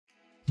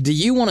Do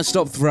you want to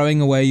stop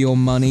throwing away your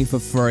money for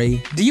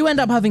free? Do you end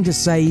up having to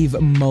save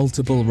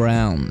multiple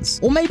rounds?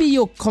 Or maybe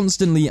you're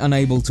constantly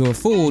unable to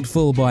afford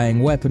full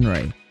buying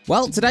weaponry?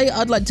 Well, today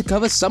I'd like to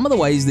cover some of the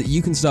ways that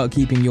you can start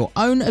keeping your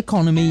own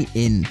economy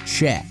in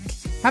check.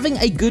 Having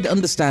a good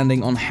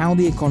understanding on how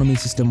the economy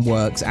system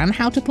works and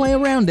how to play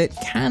around it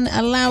can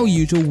allow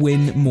you to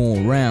win more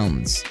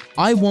rounds.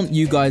 I want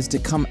you guys to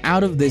come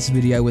out of this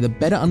video with a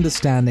better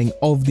understanding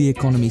of the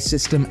economy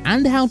system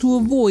and how to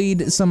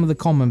avoid some of the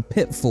common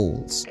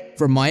pitfalls.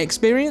 From my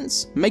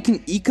experience,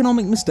 making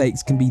economic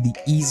mistakes can be the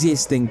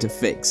easiest thing to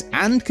fix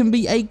and can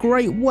be a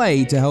great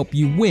way to help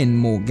you win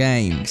more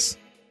games.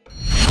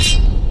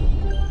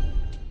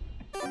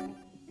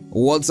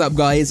 What's up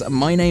guys,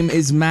 my name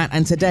is Matt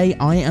and today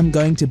I am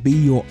going to be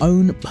your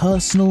own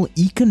personal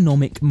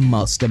economic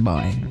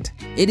mastermind.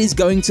 It is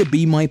going to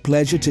be my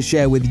pleasure to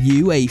share with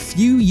you a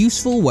few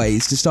useful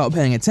ways to start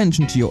paying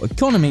attention to your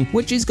economy,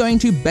 which is going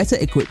to better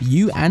equip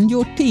you and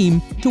your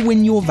team to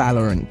win your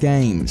Valorant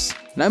games.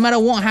 No matter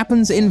what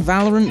happens in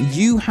Valorant,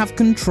 you have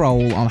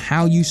control on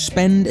how you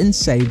spend and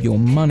save your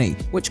money,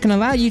 which can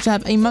allow you to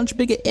have a much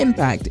bigger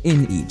impact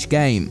in each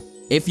game.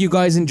 If you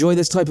guys enjoy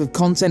this type of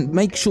content,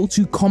 make sure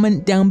to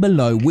comment down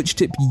below which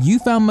tip you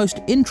found most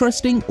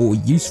interesting or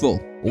useful.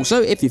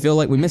 Also, if you feel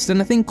like we missed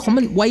anything,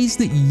 comment ways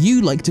that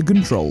you like to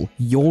control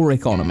your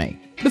economy.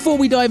 Before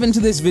we dive into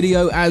this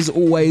video, as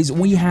always,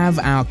 we have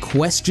our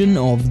question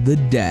of the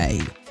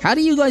day. How do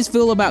you guys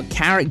feel about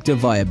character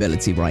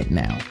viability right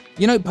now?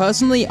 You know,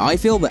 personally, I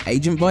feel that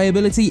agent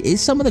viability is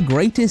some of the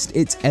greatest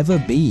it's ever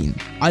been.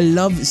 I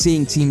love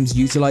seeing teams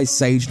utilize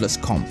sageless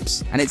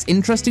comps, and it's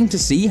interesting to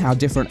see how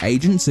different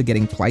agents are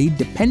getting played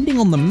depending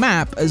on the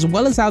map as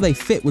well as how they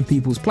fit with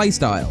people's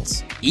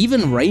playstyles.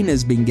 Even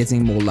Reyna's been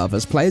getting more love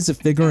as players are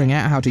figuring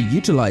out how to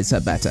utilize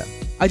her better.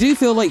 I do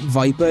feel like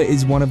Viper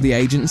is one of the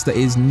agents that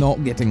is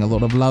not getting a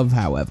lot of love,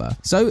 however.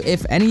 So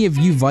if any of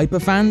you Viper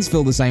fans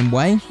feel the same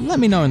way, let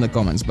me know in the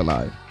comments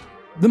below.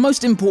 The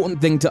most important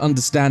thing to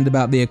understand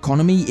about the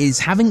economy is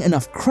having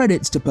enough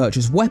credits to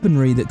purchase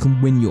weaponry that can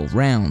win your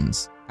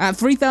rounds. At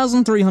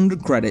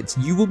 3,300 credits,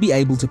 you will be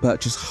able to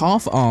purchase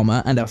half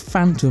armor and a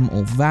Phantom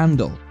or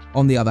Vandal.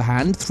 On the other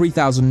hand,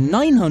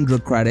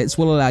 3,900 credits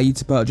will allow you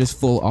to purchase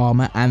full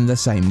armor and the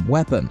same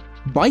weapon.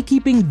 By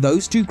keeping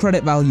those two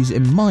credit values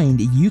in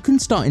mind, you can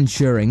start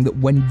ensuring that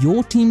when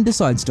your team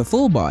decides to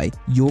full buy,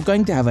 you're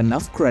going to have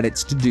enough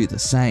credits to do the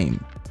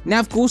same. Now,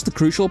 of course, the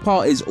crucial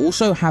part is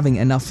also having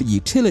enough for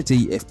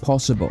utility if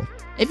possible.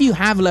 If you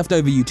have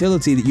leftover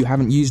utility that you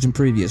haven't used in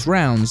previous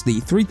rounds, the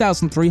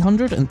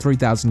 3,300 and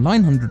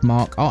 3,900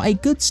 mark are a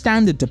good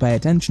standard to pay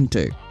attention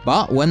to.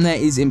 But when there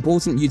is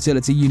important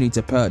utility you need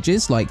to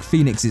purchase, like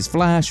Phoenix's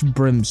Flash,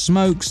 Brim's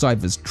Smoke,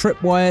 Cypher's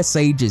Tripwire,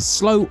 Sage's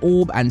Slow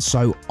Orb, and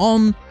so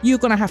on, you're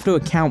gonna have to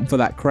account for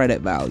that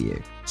credit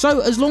value.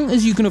 So as long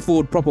as you can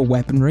afford proper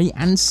weaponry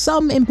and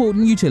some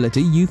important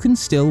utility, you can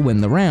still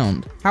win the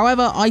round.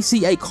 However, I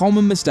see a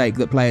common mistake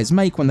that players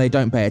make when they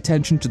don't pay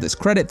attention to this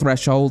credit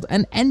threshold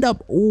and end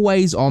up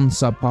always on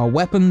subpar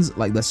weapons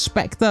like the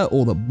Spectre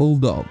or the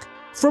Bulldog.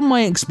 From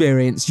my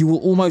experience, you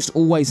will almost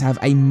always have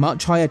a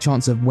much higher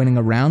chance of winning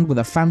a round with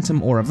a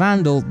Phantom or a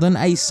Vandal than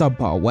a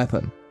subpar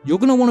weapon. You're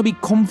going to want to be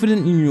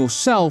confident in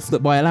yourself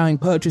that by allowing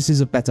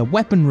purchases of better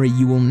weaponry,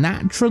 you will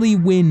naturally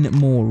win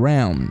more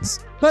rounds.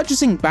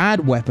 Purchasing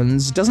bad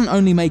weapons doesn't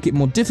only make it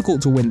more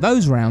difficult to win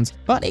those rounds,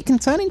 but it can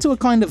turn into a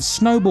kind of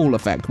snowball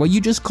effect where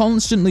you just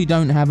constantly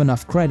don't have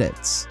enough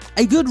credits.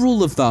 A good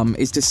rule of thumb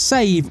is to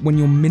save when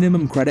your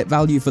minimum credit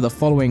value for the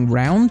following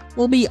round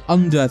will be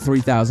under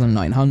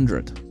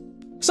 3,900.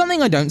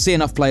 Something I don't see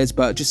enough players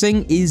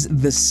purchasing is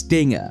the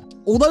Stinger.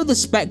 Although the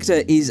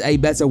Spectre is a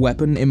better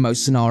weapon in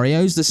most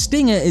scenarios, the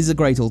Stinger is a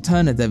great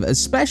alternative,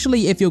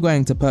 especially if you're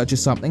going to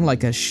purchase something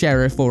like a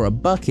Sheriff or a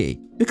Bucky.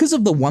 Because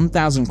of the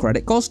 1,000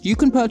 credit cost, you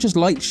can purchase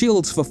light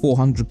shields for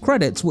 400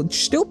 credits,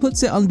 which still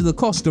puts it under the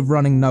cost of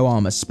running no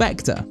armor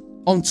Spectre.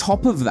 On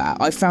top of that,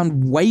 I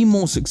found way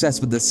more success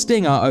with the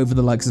Stinger over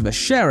the likes of a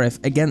Sheriff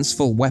against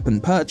full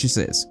weapon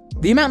purchases.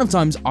 The amount of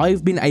times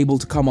I've been able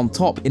to come on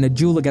top in a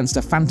duel against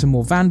a Phantom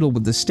or Vandal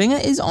with the Stinger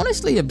is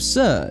honestly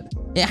absurd.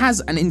 It has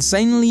an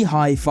insanely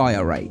high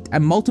fire rate,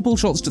 and multiple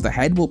shots to the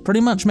head will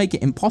pretty much make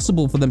it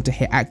impossible for them to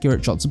hit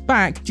accurate shots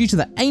back due to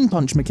the aim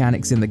punch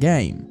mechanics in the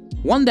game.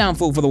 One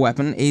downfall for the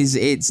weapon is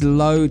its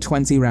low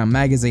 20-round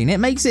magazine. It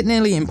makes it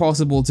nearly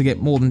impossible to get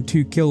more than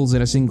 2 kills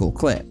in a single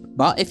clip.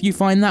 But if you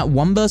find that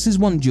 1 versus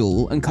 1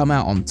 duel and come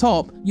out on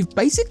top, you've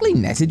basically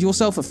netted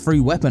yourself a free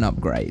weapon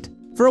upgrade.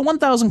 For a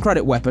 1,000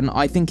 credit weapon,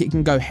 I think it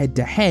can go head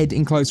to head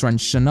in close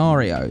range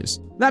scenarios.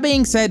 That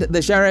being said,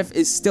 the Sheriff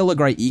is still a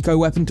great eco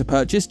weapon to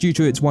purchase due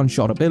to its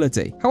one-shot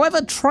ability.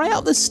 However, try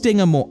out the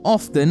Stinger more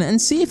often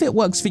and see if it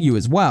works for you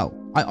as well.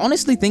 I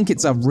honestly think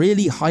it's a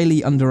really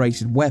highly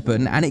underrated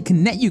weapon and it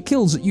can net you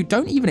kills that you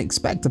don't even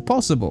expect are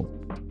possible.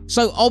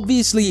 So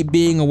obviously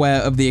being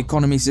aware of the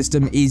economy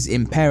system is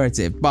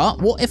imperative,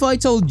 but what if I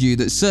told you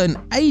that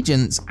certain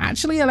agents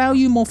actually allow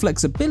you more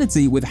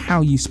flexibility with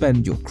how you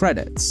spend your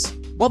credits?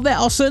 While there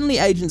are certainly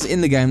agents in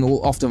the game that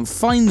will often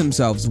find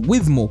themselves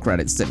with more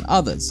credits than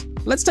others,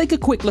 let's take a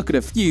quick look at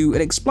a few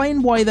and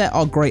explain why there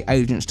are great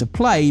agents to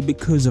play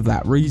because of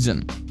that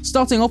reason.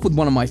 Starting off with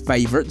one of my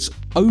favourites,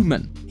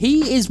 Omen.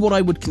 He is what I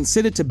would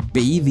consider to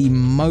be the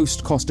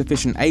most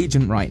cost-efficient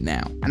agent right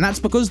now, and that's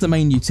because the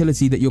main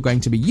utility that you're going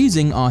to be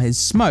using are his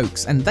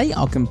smokes, and they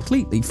are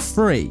completely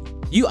free.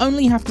 You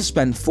only have to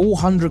spend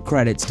 400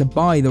 credits to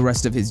buy the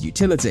rest of his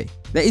utility.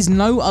 There is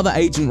no other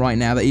agent right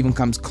now that even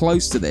comes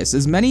close to this,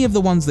 as many of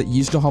the ones that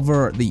used to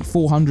hover at the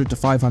 400 to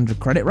 500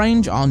 credit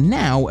range are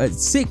now at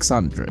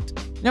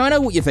 600. Now I know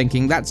what you're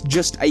thinking, that's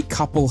just a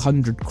couple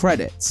hundred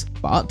credits,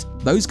 but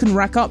those can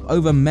rack up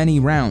over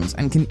many rounds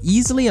and can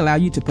easily allow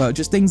you to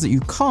purchase things that you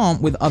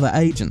can't with other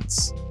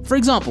agents. For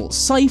example,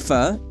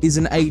 Cypher is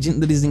an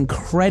agent that is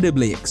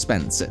incredibly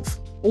expensive.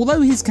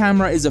 Although his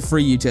camera is a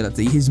free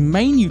utility, his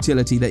main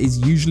utility that is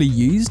usually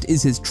used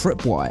is his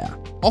tripwire.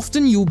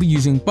 Often you'll be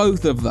using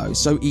both of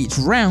those, so each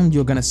round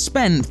you're going to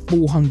spend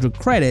 400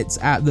 credits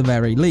at the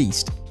very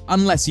least,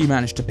 unless you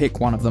manage to pick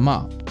one of them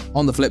up.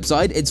 On the flip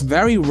side, it's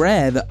very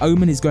rare that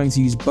Omen is going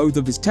to use both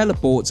of his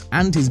teleports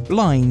and his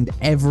blind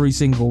every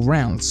single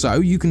round,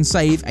 so you can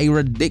save a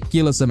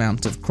ridiculous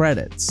amount of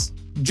credits.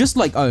 Just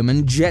like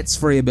Omen, Jet's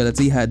free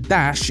ability, her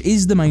dash,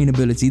 is the main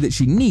ability that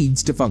she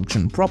needs to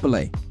function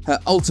properly. Her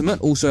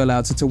ultimate also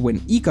allows her to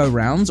win eco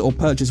rounds or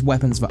purchase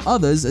weapons for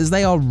others, as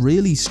they are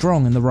really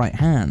strong in the right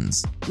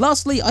hands.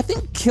 Lastly, I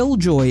think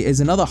Killjoy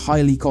is another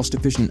highly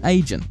cost-efficient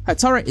agent. Her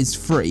turret is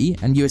free,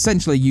 and you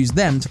essentially use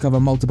them to cover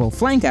multiple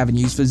flank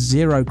avenues for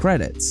 0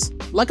 credits.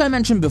 Like I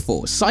mentioned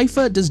before,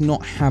 Cypher does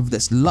not have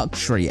this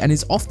luxury and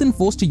is often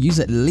forced to use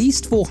at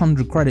least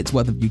 400 credits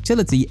worth of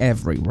utility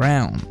every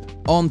round.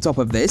 On top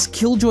of this,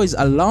 Killjoy's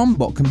alarm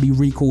bot can be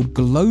recalled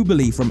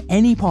globally from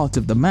any part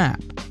of the map.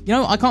 You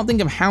know, I can't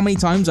think of how many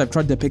times I've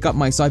tried to pick up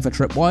my Cypher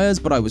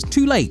tripwires, but I was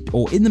too late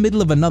or in the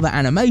middle of another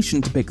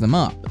animation to pick them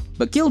up.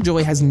 But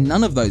Killjoy has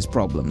none of those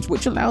problems,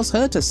 which allows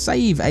her to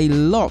save a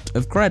lot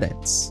of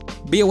credits.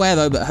 Be aware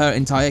though that her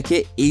entire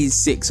kit is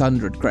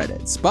 600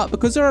 credits, but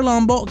because her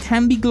alarm bot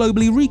can be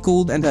globally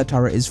recalled and her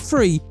turret is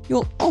free,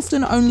 you'll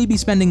often only be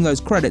spending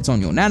those credits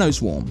on your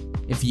nanoswarm.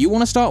 If you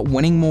want to start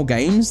winning more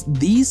games,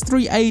 these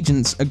 3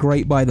 agents are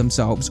great by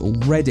themselves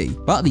already,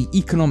 but the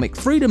economic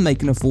freedom they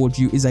can afford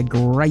you is a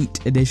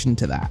great addition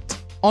to that.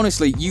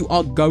 Honestly, you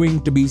are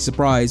going to be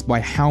surprised by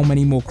how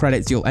many more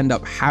credits you'll end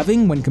up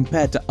having when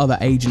compared to other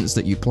agents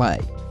that you play.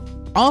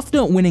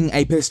 After winning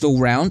a pistol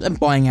round and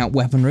buying out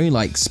weaponry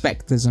like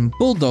Spectres and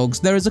Bulldogs,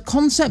 there is a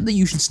concept that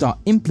you should start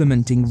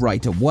implementing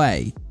right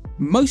away.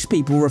 Most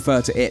people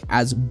refer to it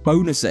as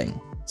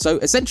bonusing. So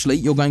essentially,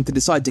 you're going to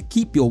decide to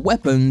keep your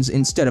weapons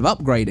instead of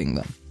upgrading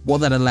them. What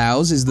that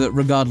allows is that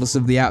regardless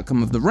of the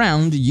outcome of the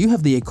round, you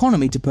have the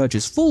economy to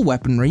purchase full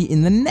weaponry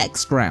in the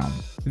next round.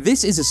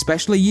 This is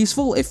especially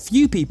useful if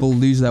few people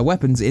lose their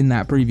weapons in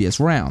that previous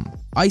round.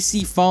 I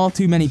see far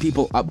too many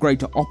people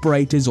upgrade to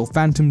Operators or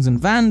Phantoms and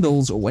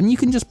Vandals when you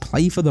can just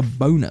play for the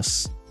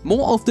bonus.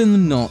 More often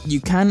than not,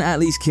 you can at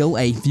least kill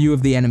a few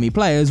of the enemy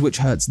players, which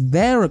hurts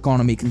their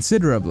economy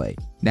considerably.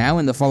 Now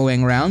in the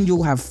following round,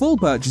 you'll have full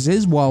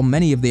purchases while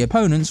many of the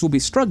opponents will be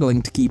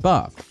struggling to keep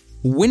up.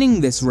 Winning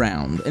this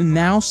round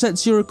now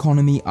sets your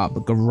economy up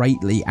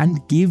greatly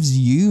and gives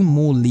you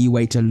more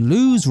leeway to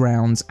lose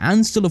rounds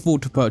and still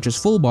afford to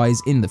purchase full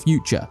buys in the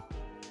future.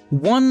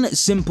 One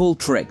simple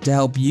trick to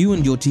help you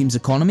and your team's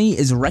economy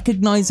is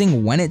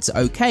recognizing when it's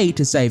okay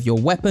to save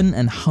your weapon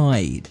and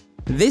hide.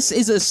 This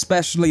is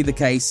especially the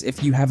case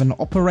if you have an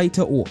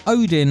Operator or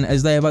Odin,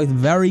 as they are both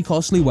very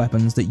costly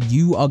weapons that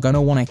you are going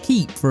to want to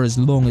keep for as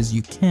long as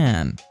you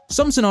can.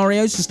 Some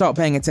scenarios to start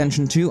paying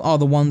attention to are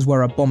the ones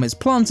where a bomb is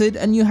planted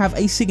and you have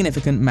a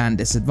significant man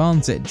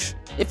disadvantage.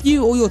 If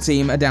you or your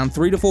team are down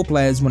 3 to 4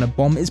 players when a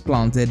bomb is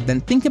planted, then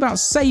think about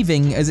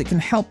saving, as it can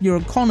help your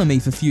economy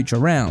for future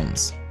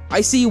rounds. I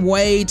see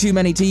way too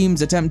many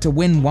teams attempt to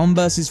win 1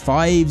 vs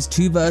 5s,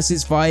 2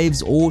 vs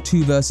 5s, or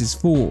 2 vs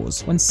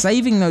 4s, when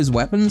saving those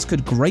weapons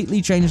could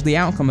greatly change the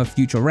outcome of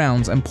future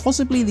rounds and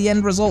possibly the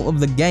end result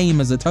of the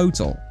game as a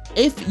total.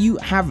 If you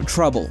have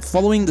trouble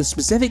following the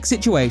specific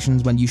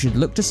situations when you should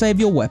look to save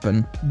your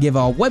weapon, give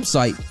our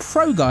website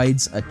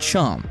ProGuides a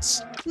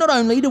chance. Not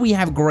only do we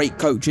have great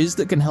coaches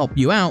that can help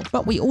you out,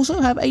 but we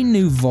also have a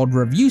new VOD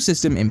review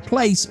system in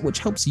place which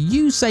helps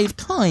you save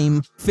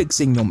time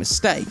fixing your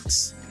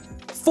mistakes.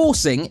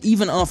 Forcing,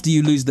 even after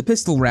you lose the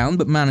pistol round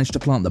but manage to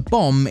plant the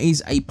bomb,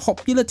 is a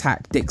popular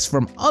tactics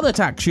from other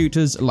tac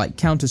shooters like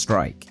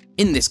Counter-Strike.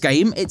 In this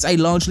game, it's a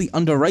largely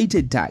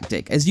underrated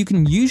tactic, as you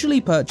can usually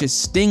purchase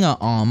Stinger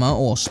armor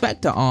or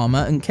Spectre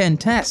armor and can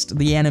test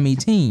the enemy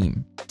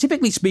team.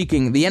 Typically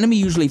speaking, the enemy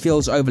usually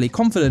feels overly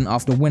confident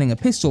after winning a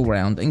pistol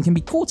round and can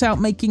be caught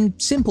out making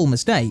simple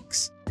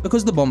mistakes.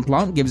 Because the bomb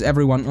plant gives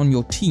everyone on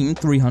your team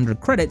 300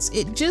 credits,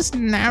 it just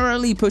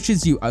narrowly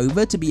pushes you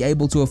over to be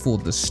able to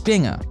afford the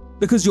Stinger.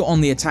 Because you're on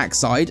the attack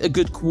side, a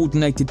good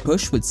coordinated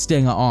push with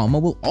Stinger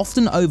armor will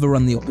often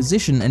overrun the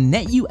opposition and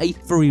net you a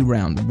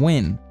 3-round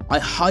win. I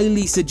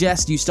highly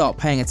suggest you start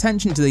paying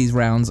attention to these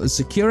rounds, as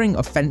securing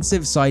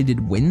offensive-sided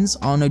wins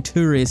are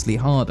notoriously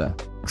harder.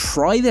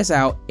 Try this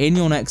out in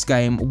your next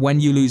game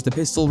when you lose the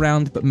pistol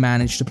round but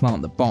manage to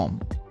plant the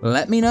bomb.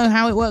 Let me know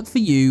how it worked for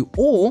you,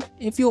 or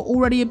if you're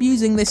already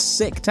abusing this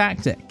sick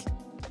tactic.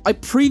 I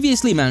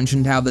previously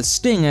mentioned how the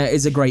Stinger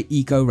is a great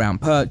eco round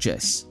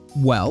purchase.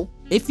 Well,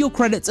 if your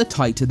credits are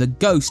tighter, the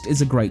Ghost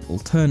is a great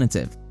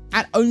alternative.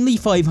 At only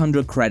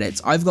 500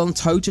 credits, I've gone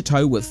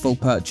toe-to-toe with full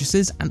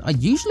purchases, and I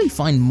usually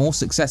find more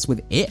success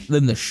with it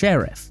than the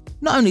Sheriff.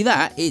 Not only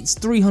that, it's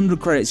 300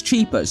 credits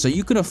cheaper, so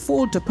you can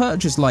afford to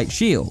purchase light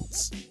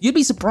shields. You'd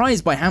be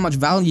surprised by how much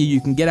value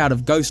you can get out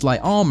of Ghost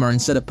light armor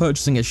instead of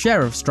purchasing a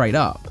Sheriff straight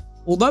up.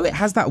 Although it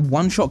has that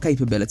one-shot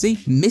capability,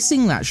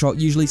 missing that shot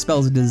usually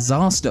spells a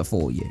disaster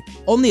for you.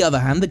 On the other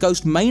hand, the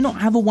Ghost may not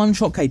have a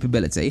one-shot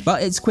capability,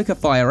 but its quicker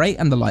fire rate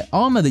and the light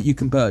armor that you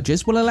can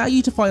purchase will allow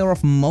you to fire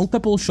off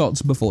multiple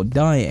shots before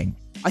dying.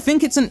 I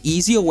think it's an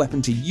easier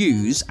weapon to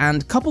use,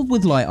 and coupled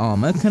with light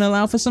armor can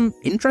allow for some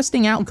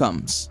interesting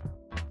outcomes.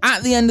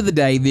 At the end of the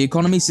day, the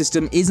economy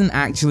system isn't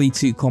actually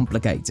too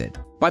complicated.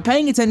 By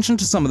paying attention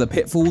to some of the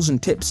pitfalls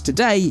and tips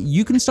today,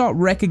 you can start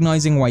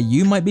recognizing why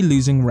you might be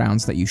losing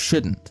rounds that you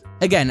shouldn't.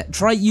 Again,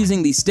 try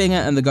using the Stinger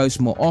and the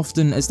Ghost more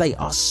often, as they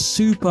are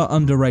super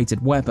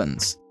underrated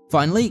weapons.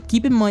 Finally,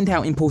 keep in mind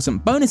how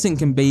important bonusing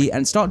can be,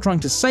 and start trying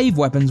to save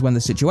weapons when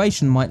the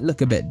situation might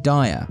look a bit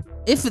dire.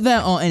 If there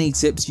are any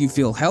tips you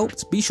feel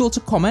helped, be sure to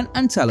comment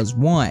and tell us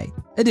why.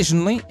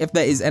 Additionally, if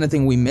there is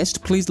anything we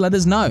missed, please let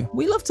us know.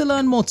 We love to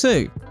learn more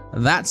too.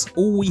 That's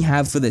all we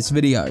have for this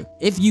video.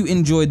 If you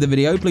enjoyed the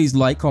video, please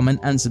like, comment,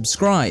 and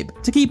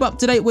subscribe. To keep up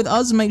to date with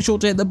us, make sure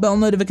to hit the bell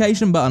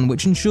notification button,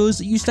 which ensures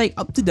that you stay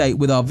up to date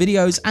with our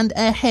videos and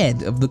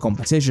ahead of the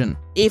competition.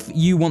 If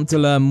you want to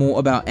learn more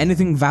about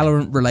anything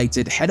Valorant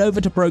related, head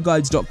over to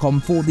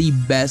ProGuides.com for the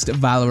best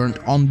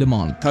Valorant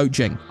on-demand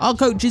coaching. Our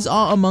coaches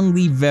are among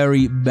the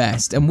very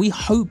best, and we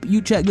hope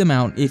you check them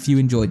out if you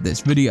enjoyed this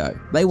video.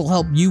 They will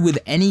help you with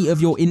any of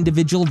your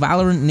individual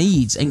Valorant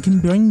needs and can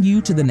bring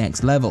you to the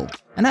next level.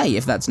 And hey,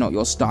 if that's not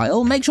your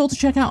style, make sure to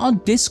check out our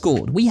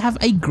Discord. We have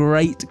a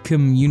great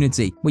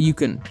community where you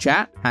can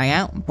chat, hang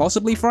out, and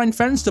possibly find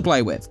friends to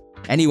play with.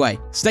 Anyway,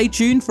 stay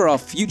tuned for our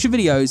future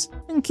videos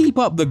and keep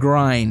up the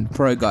grind,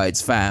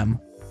 ProGuides fam.